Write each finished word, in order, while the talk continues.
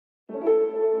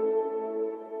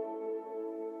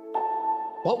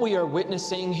What we are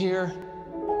witnessing here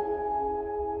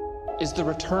is the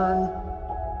return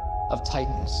of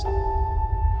Titans.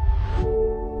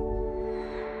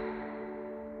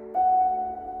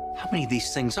 How many of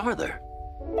these things are there?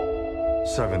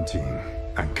 17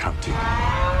 and counting.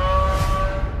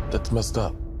 That's messed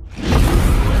up.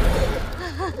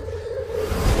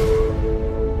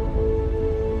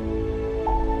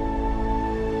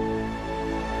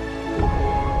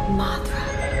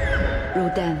 Mothra,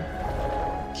 Rodan,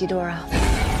 Ghidorah.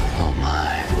 Oh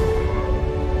my.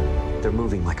 They're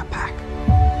moving like a pack.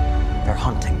 They're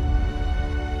hunting.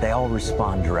 They all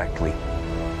respond directly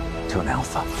to an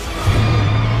alpha.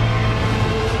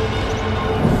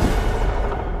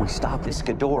 We stop this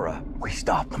Ghidorah. We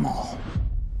stop them all.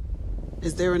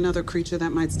 Is there another creature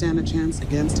that might stand a chance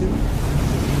against him?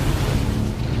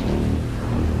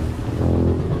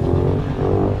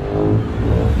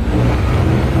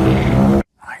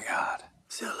 My God.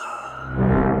 Zilla.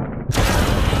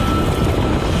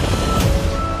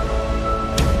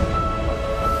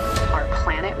 Our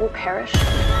planet will perish,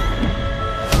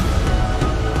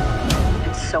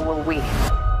 and so will we.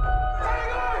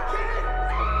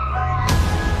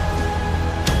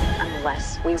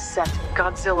 Unless we set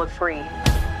Godzilla free.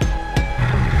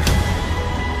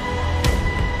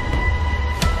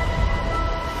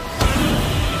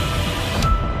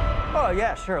 Oh,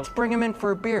 yeah, sure. Let's bring him in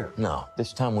for a beer. No,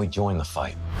 this time we join the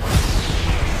fight.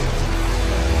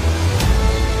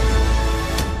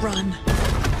 Run.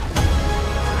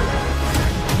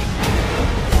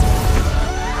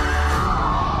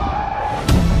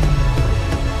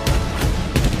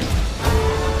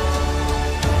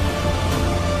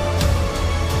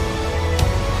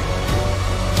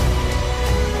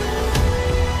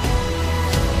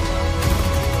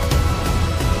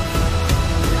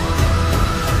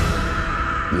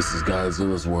 This is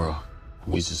Godzilla's world.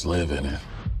 We just live in it.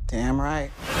 Damn right.